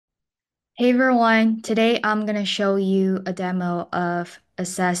Hey everyone, today I'm going to show you a demo of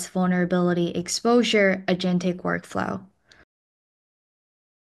Assess Vulnerability Exposure Agentic Workflow.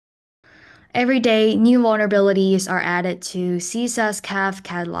 Every day, new vulnerabilities are added to CISA's CAV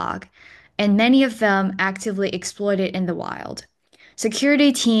catalog, and many of them actively exploited in the wild.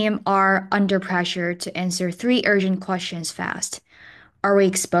 Security team are under pressure to answer three urgent questions fast. Are we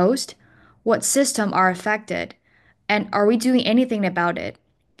exposed? What system are affected? And are we doing anything about it?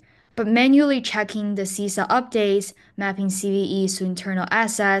 But manually checking the CISA updates, mapping CVEs to internal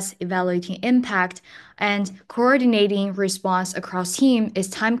assets, evaluating impact, and coordinating response across team is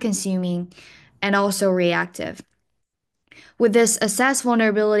time consuming and also reactive. With this assess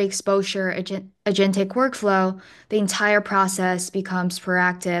vulnerability exposure agentic workflow, the entire process becomes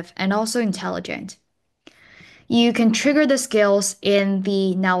proactive and also intelligent. You can trigger the skills in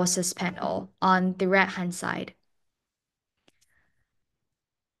the analysis panel on the right-hand side.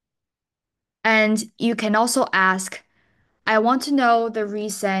 And you can also ask, I want to know the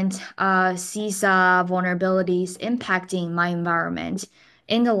recent CISA vulnerabilities impacting my environment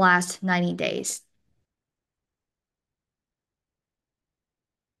in the last 90 days.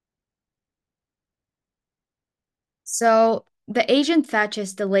 So the agent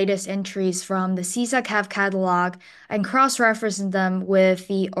fetches the latest entries from the CISA CAV catalog and cross-references them with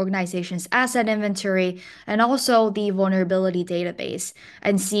the organization's asset inventory and also the vulnerability database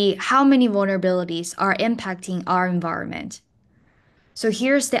and see how many vulnerabilities are impacting our environment. So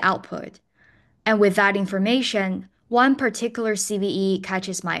here's the output. And with that information, one particular CVE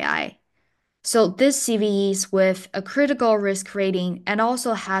catches my eye. So this CVE is with a critical risk rating and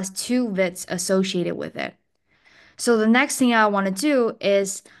also has two VITs associated with it. So the next thing I want to do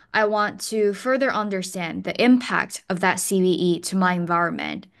is I want to further understand the impact of that CVE to my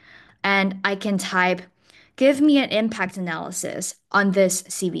environment. And I can type, give me an impact analysis on this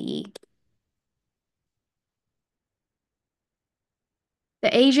CVE.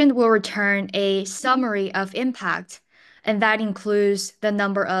 The agent will return a summary of impact, and that includes the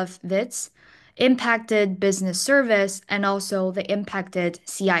number of VITs, impacted business service, and also the impacted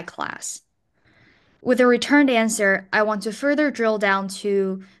CI class. With the returned answer, I want to further drill down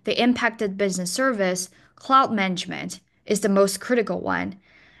to the impacted business service. Cloud management is the most critical one,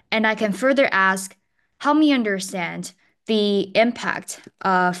 and I can further ask, help me understand the impact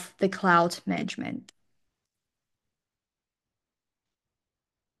of the cloud management.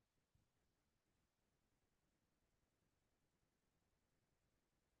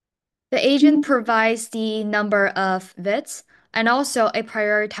 The agent provides the number of VITs and also a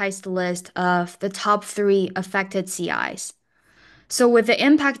prioritized list of the top three affected CIs. So with the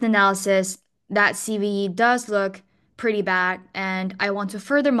impact analysis, that CVE does look pretty bad, and I want to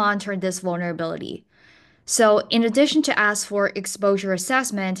further monitor this vulnerability. So in addition to ask for exposure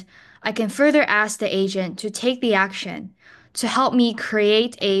assessment, I can further ask the agent to take the action to help me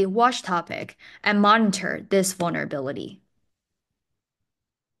create a watch topic and monitor this vulnerability.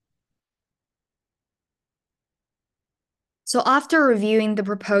 So after reviewing the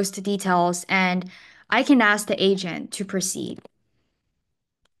proposed details, and I can ask the agent to proceed.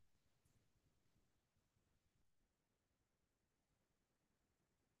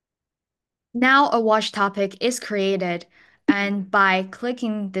 Now a watch topic is created, and by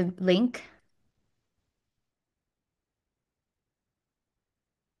clicking the link,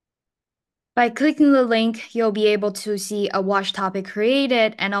 you'll be able to see a watch topic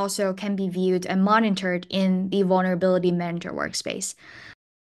created and also can be viewed and monitored in the Vulnerability Manager Workspace.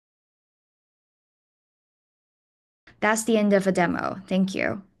 That's the end of the demo. Thank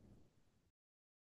you.